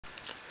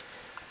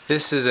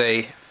This is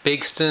a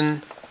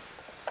Bigston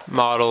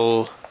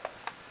model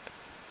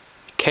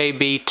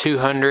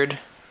KB200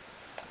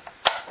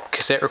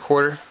 cassette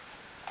recorder.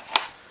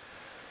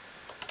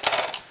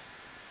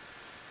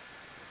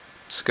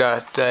 It's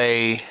got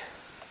a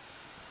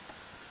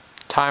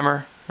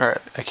timer, or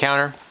a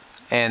counter,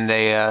 and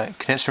a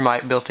condenser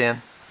mic built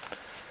in.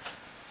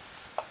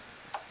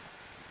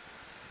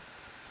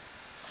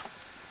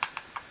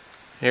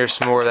 Here's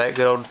some more of that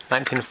good old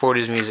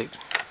 1940s music.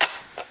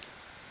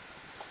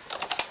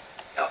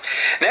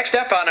 Next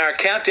up on our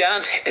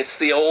countdown, it's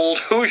the old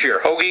Hoosier,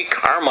 Hoagie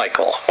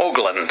Carmichael,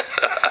 Hoagland.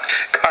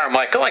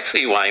 Carmichael, I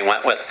see why he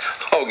went with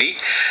Hoagie.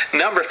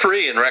 Number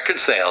 3 in record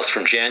sales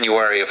from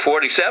January of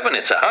 '47.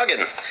 It's a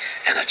huggin'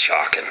 and a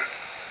chalkin'.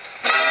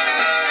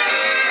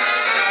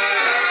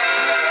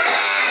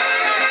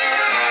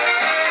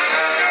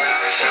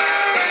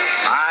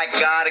 I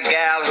got a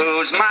gal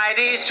who's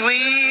mighty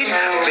sweet,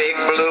 big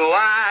blue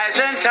eyes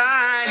and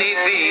tiny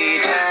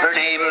feet. Her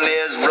name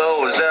is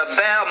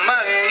Rosabelle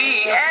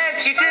McGee, and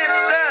she tips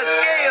the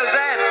scales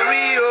at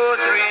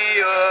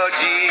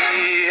 3030G.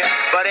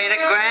 But ain't it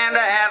grand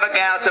to have a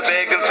gal so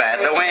big and fat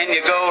that when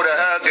you go to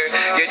hug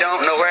her, you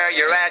don't know where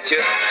you're at.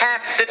 You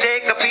have to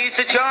take a piece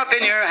of chalk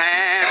in your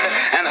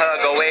hand and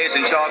hug a ways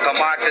and chalk a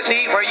mark to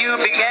see where you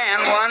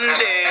began. One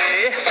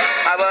day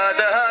I was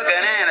a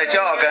huggin' and a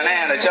chalkin'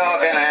 and a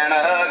chalkin' and a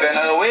huggin'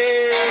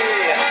 away,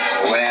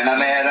 when I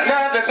met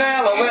another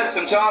fellow with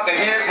some chalk in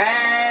his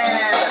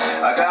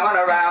hand, coming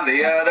around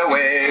the other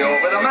way,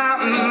 over the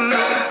mountain,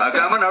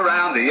 coming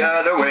around the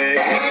other way.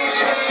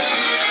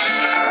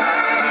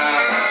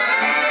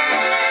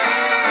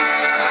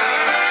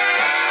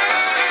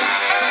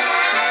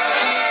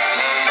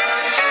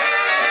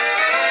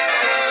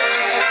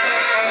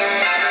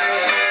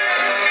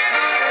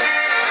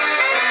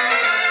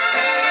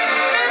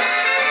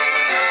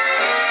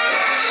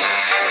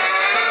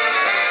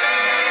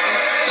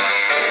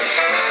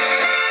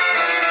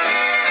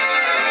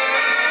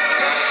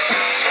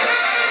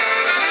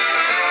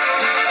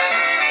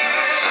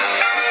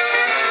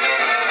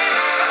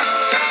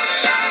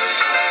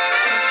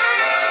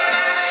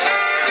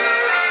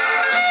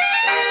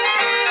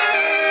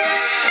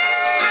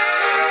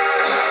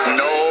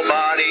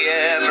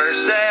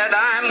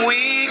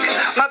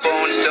 My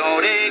bones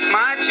don't ache,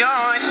 my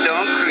joints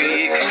don't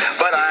creak,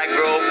 but I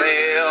grow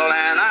pale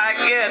and I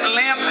get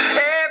limp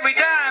every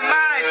time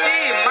I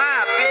see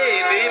my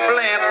baby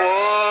blimp.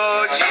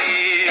 Oh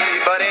gee,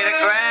 but ain't it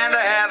grand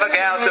to have a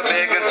gal so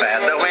big and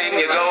fat that when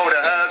you go to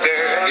hug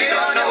her, you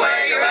don't know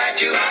where you're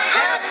at. You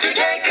have to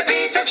take a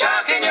piece of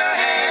chalk in your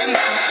hand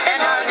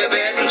and hug a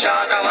bit and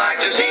chalk a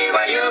mark to see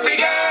where you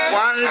began.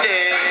 One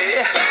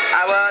day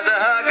I was a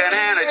hugging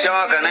and a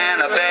chalking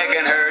and a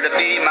begging her to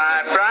be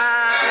my bride,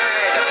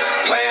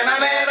 when I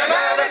met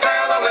another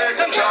fellow with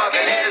some chalk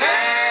in his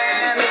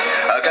hand,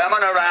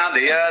 coming around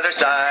the other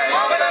side,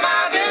 over the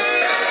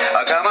mountain,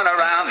 coming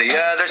around the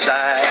other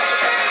side.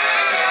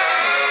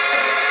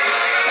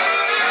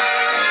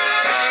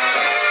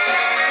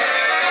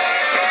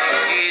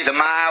 She's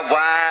my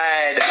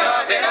wide,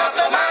 chalking up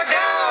the mark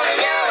down in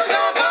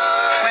Yellowstone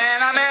Park,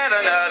 when I met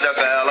another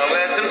fellow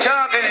with some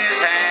chalk in his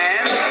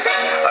hand,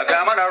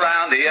 coming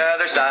around the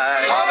other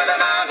side, over the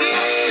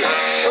mountain,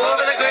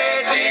 over the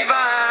great divide.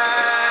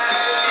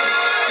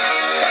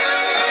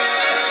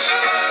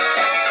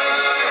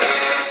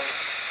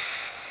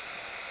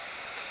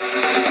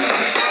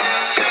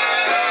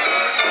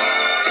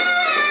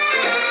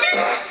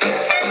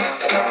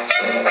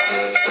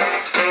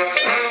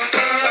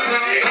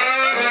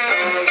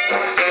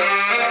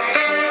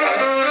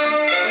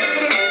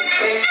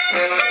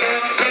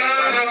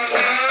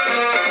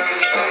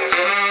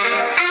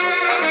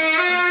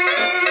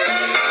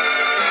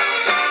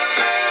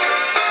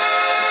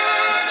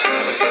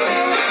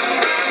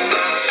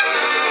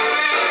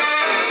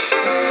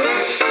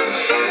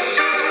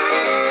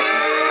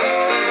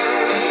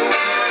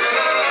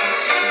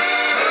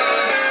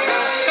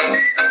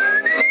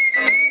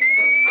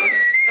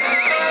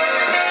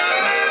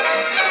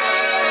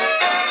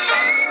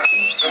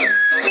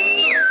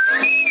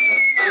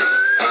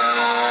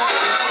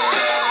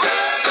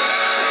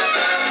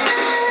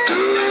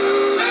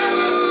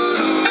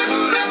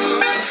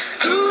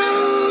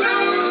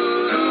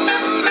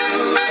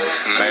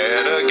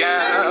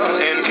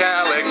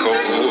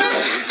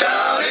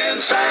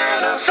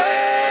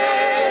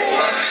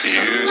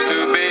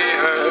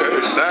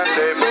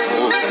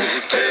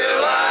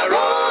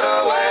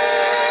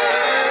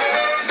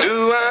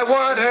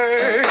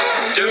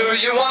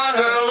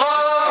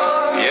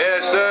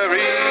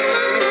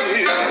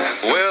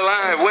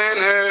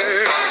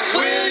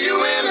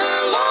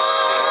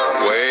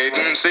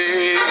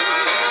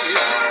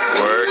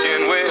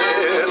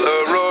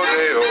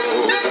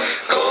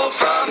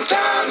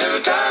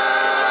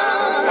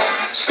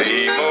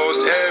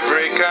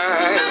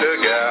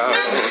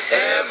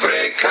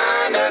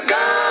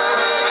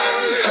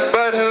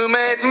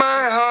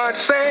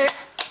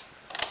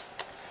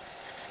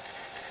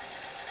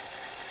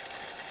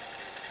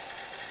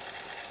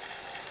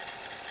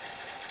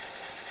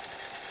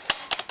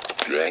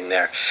 ring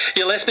there.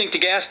 You're listening to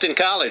Gaston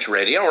College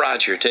Radio.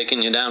 Roger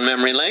taking you down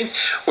memory lane.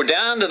 We're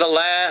down to the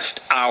last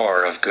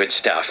hour of good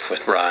stuff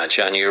with Raj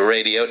on your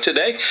radio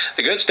today.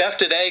 The Good Stuff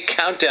Today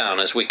countdown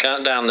as we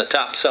count down the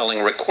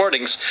top-selling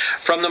recordings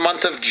from the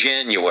month of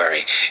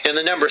January. In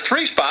the number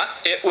 3 spot,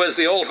 it was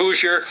the old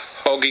Hoosier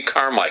Hoagie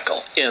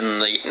Carmichael. In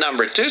the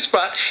number 2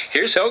 spot,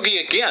 here's Hoagie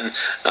again,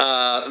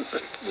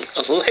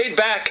 laid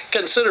back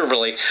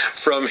considerably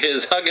from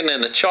his huggin'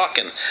 and the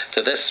chalkin'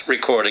 to this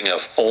recording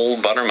of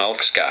Old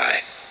Buttermilk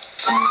Sky.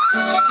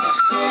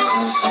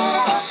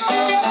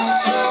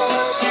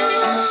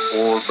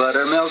 Old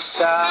buttermilk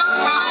sky,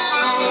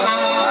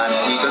 I'm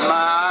keeping my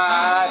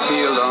eye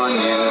peeled on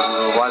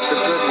you. What's a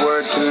good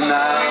word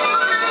tonight?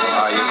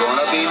 Are you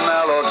gonna be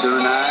mellow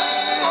tonight?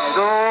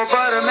 Old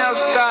buttermilk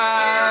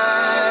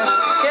sky,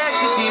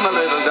 can't you see my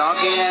little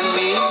donkey and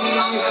me?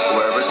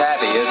 We're as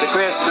happy as a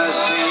Christmas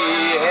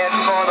tree,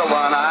 heading for the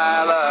one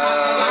I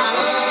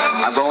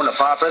love. I'm gonna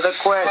pop her the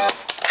question.